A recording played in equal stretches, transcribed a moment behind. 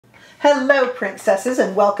Hello princesses,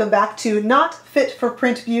 and welcome back to Not Fit for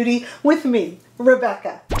Print Beauty with me,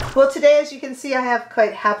 Rebecca. Well, today as you can see I have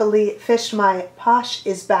quite happily fished my Posh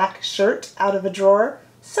is Back shirt out of a drawer.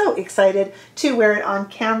 So excited to wear it on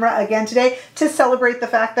camera again today to celebrate the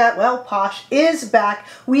fact that, well, Posh is back.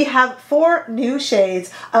 We have 4 new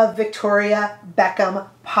shades of Victoria Beckham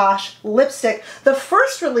Posh lipstick. The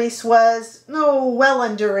first release was, well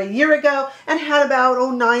under a year ago and had about,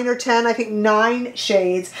 9 or 10, I think 9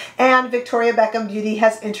 shades. And Victoria Beckham Beauty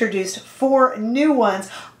has introduced 4 new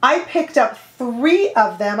ones. I picked up 3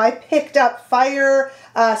 of them. I picked up Fire,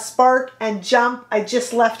 Spark, and Jump. I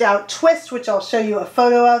just left out Twist, which I'll show you a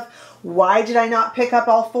photo of. Why did I not pick up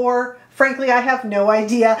all 4? Frankly, I have no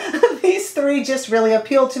idea. These 3 just really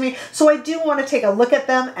appealed to me. So I do want to take a look at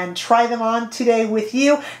them and try them on today with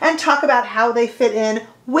you and talk about how they fit in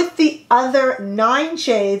with the other 9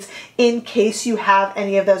 shades in case you have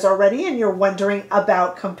any of those already and you're wondering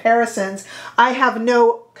about comparisons. I have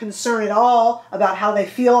no concern at all about how they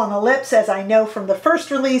feel on the lips, as I know from the first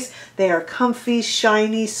release they are comfy,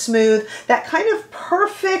 shiny, smooth, that kind of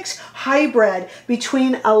perfect hybrid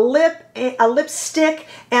between a lipstick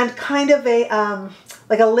and kind of a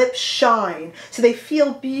like a lip shine. So they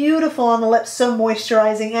feel beautiful on the lips, so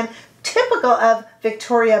moisturizing and typical of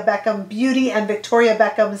Victoria Beckham Beauty and Victoria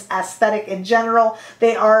Beckham's aesthetic in general.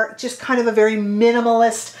 They are just kind of a very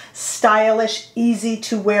minimalist, stylish, easy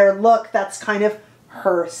to wear look. That's kind of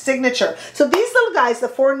her signature. So these little guys, the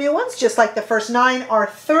 4 new ones, just like the first 9, are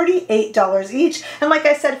 $38 each. And like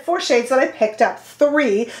I said, 4 shades that I picked up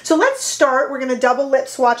 3. So let's start. We're going to double lip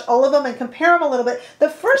swatch all of them and compare them a little bit. The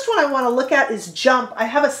first one I want to look at is Jump. I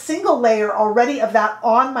have a single layer already of that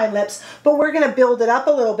on my lips, but we're going to build it up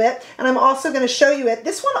a little bit. And I'm also going to show you it.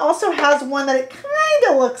 This one also has one that it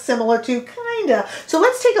kind of looks similar to, So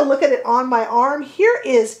let's take a look at it on my arm. Here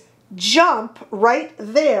is Jump right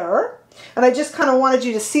there. And I just kind of wanted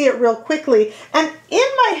you to see it real quickly. And in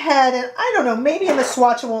my head, and I don't know, maybe in the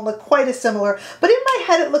swatch it won't look quite as similar, but in my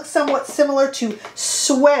head it looks somewhat similar to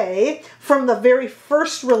Sway from the very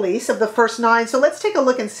first release of the first 9. So let's take a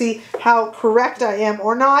look and see how correct I am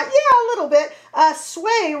or not. Yeah, a little bit.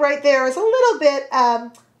 Sway right there is a little bit,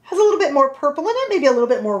 has a little bit more purple in it, maybe a little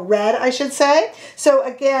bit more red, I should say. So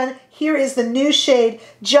again, here is the new shade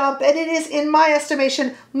Jump, and it is, in my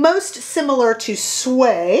estimation, most similar to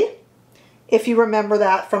Sway. If you remember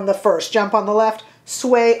that from the first. Jump on the left,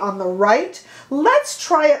 Sway on the right. Let's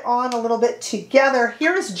try it on a little bit together.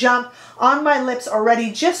 Here is Jump on my lips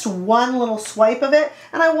already, just one little swipe of it,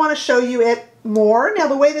 and I want to show you it more. Now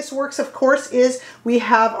the way this works, of course, is we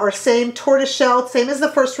have our same tortoiseshell, same as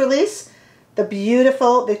the first release, the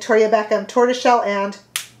beautiful Victoria Beckham tortoiseshell, and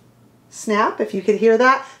snap, if you could hear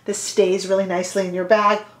that. This stays really nicely in your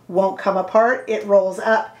bag, won't come apart. It rolls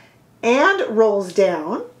up and rolls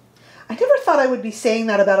down. I never thought I would be saying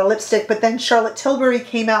that about a lipstick, but then Charlotte Tilbury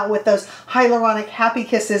came out with those hyaluronic Happy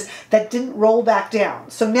Kisses that didn't roll back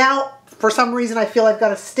down. So now, for some reason, I feel I've got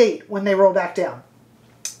to state when they roll back down.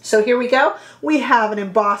 So here we go. We have an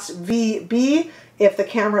embossed VB, if the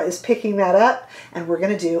camera is picking that up, and we're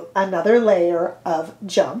going to do another layer of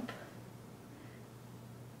Jump.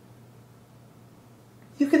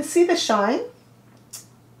 You can see the shine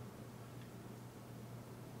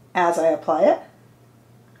as I apply it.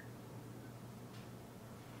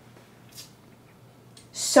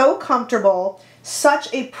 So comfortable,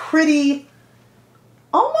 such a pretty,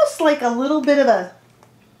 almost like a little bit of a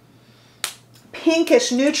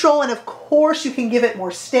pinkish neutral, and of course you can give it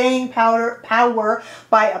more staying power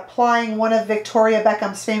by applying one of Victoria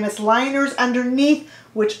Beckham's famous liners underneath,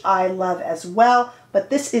 which I love as well. But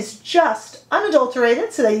this is just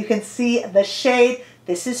unadulterated so that you can see the shade.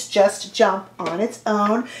 This is just Jump on its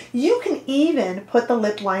own. You can even put the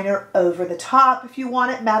lip liner over the top if you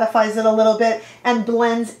want. It mattifies it a little bit and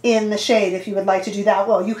blends in the shade if you would like to do that.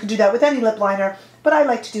 Well, you can do that with any lip liner, but I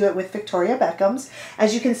like to do it with Victoria Beckham's.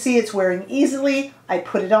 As you can see, it's wearing easily. I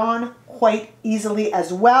put it on quite easily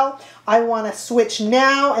as well. I want to switch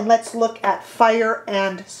now, and let's look at Fire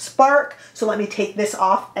and Spark. So let me take this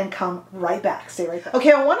off and come right back. Stay right there.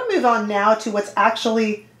 Okay, I want to move on now to what's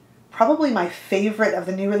actually probably my favorite of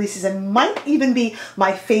the new releases, and might even be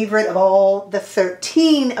my favorite of all the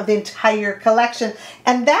 13 of the entire collection,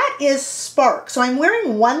 and that is Spark. So I'm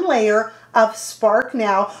wearing one layer of Spark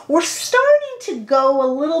now. We're starting to go a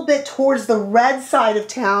little bit towards the red side of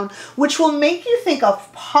town, which will make you think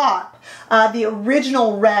of Pop, the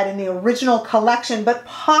original red in the original collection, but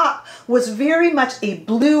Pop was very much a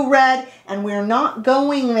blue red, and we're not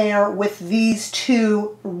going there with these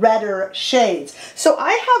 2 redder shades. So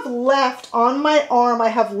I have left on my arm, I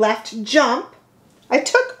have left Jump. I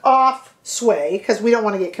took off Sway because we don't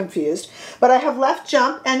want to get confused. But I have left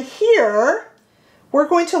Jump, and here we're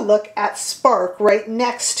going to look at Spark right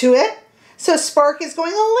next to it. So Spark is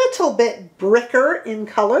going a little bit bricker in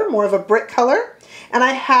color, more of a brick color. And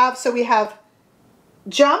we have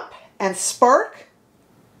Jump and Spark.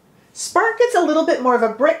 Spark gets a little bit more of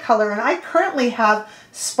a brick color, and I currently have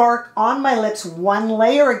Spark on my lips, one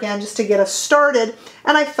layer again, just to get us started,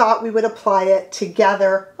 and I thought we would apply it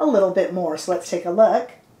together a little bit more. So let's take a look.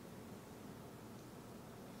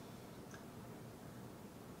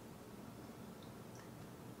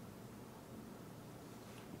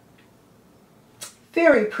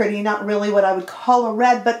 Very pretty, not really what I would call a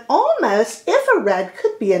red, but almost, if a red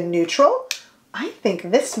could be a neutral, I think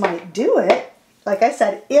this might do it. Like I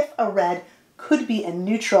said, if a red could be a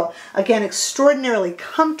neutral. Again, extraordinarily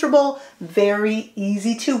comfortable, very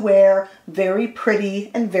easy to wear, very pretty,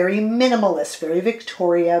 and very minimalist, very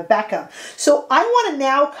Victoria Beckham. So I want to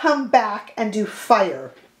now come back and do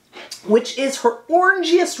Fire, which is her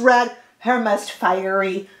orangiest red, her most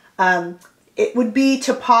fiery. It would be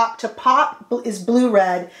to pop. To pop is blue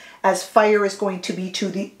red, as Fire is going to be to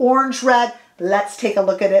the orange red. Let's take a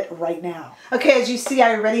look at it right now. Okay, as you see,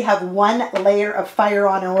 I already have one layer of Fire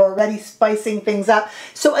on, and we're already spicing things up.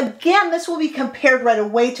 So again, this will be compared right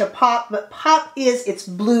away to Pop, but Pop is its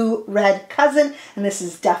blue-red cousin, and this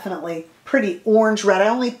is definitely pretty orange-red. I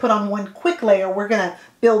only put on one quick layer. We're gonna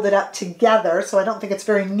build it up together, so I don't think it's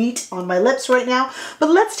very neat on my lips right now.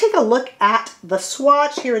 But let's take a look at the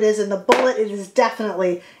swatch. Here it is in the bullet. It is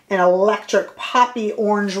definitely an electric poppy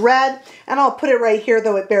orange red, and I'll put it right here,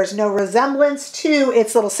 though it bears no resemblance to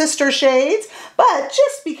its little sister shades, but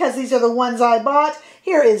just because these are the ones I bought,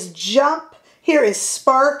 here is Jump, here is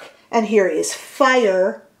Spark, and here is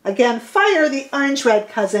Fire. Again, Fire, the orange red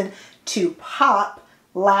cousin to Pop.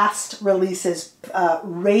 Last releases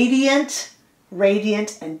Radiant,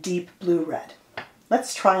 and Deep Blue Red.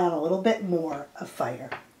 Let's try on a little bit more of Fire.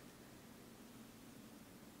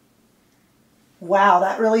 Wow,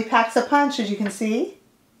 that really packs a punch, as you can see.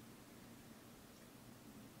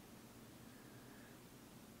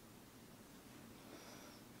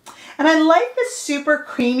 And I like this super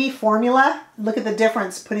creamy formula. Look at the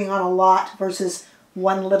difference putting on a lot versus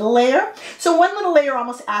one little layer. So one little layer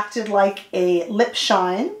almost acted like a lip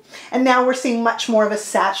shine, and now we're seeing much more of a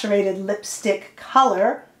saturated lipstick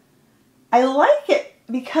color. I like it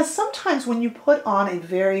because sometimes when you put on a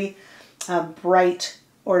very bright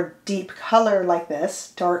or deep color like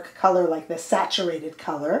this, dark color like this, saturated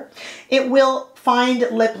color, it will find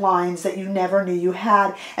lip lines that you never knew you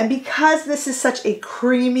had. And because this is such a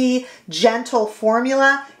creamy, gentle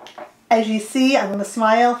formula, as you see, I'm gonna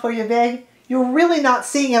smile for you big, you're really not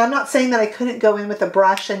seeing it. I'm not saying that I couldn't go in with a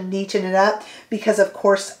brush and neaten it up, because of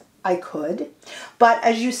course I could. But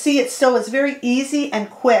as you see, it still is very easy and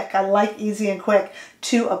quick. I like easy and quick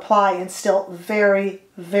to apply, and still very,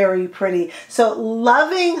 very pretty. So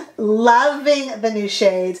loving the new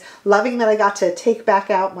shades. Loving that I got to take back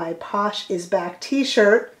out my Posh is Back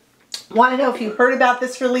t-shirt. Want to know if you heard about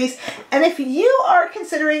this release, and if you are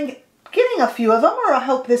considering getting a few of them, or I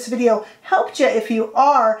hope this video helped you if you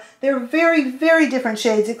are. They're very, very different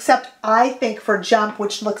shades, except I think for Jump,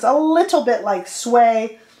 which looks a little bit like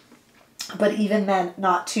Sway, but even then,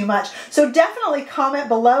 not too much. So definitely comment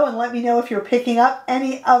below and let me know if you're picking up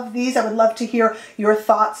any of these. I would love to hear your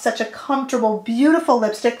thoughts. Such a comfortable, beautiful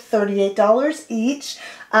lipstick, $38 each.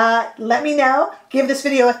 Let me know. Give this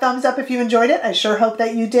video a thumbs up if you enjoyed it. I sure hope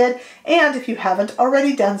that you did. And if you haven't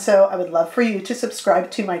already done so, I would love for you to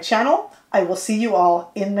subscribe to my channel. I will see you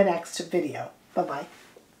all in the next video. Bye-bye.